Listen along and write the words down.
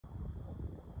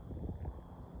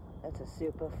That's a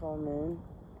super full moon.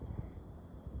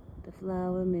 The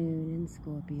flower moon in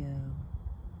Scorpio.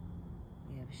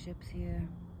 We have ships here.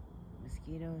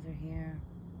 Mosquitoes are here.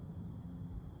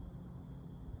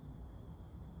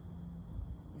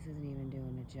 This isn't even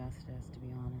doing it justice, to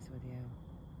be honest with you.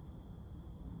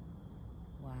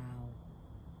 Wow.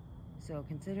 So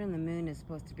considering the moon is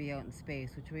supposed to be out in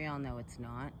space, which we all know it's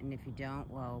not, and if you don't,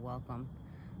 well, welcome.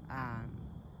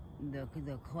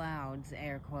 The clouds,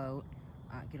 air quote,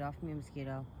 get off me,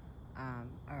 mosquito,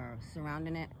 are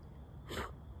surrounding it.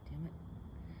 Damn it.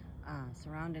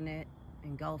 Surrounding it,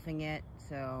 engulfing it,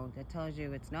 so that tells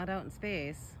you it's not out in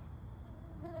space.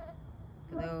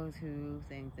 For those who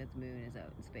think that the moon is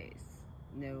out in space.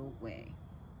 No way.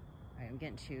 Alright, I'm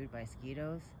getting chewed by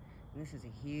mosquitoes, and this is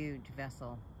a huge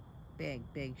vessel. Big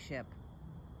ship.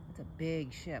 That's a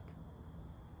big ship.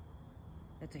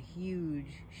 That's a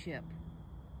huge ship.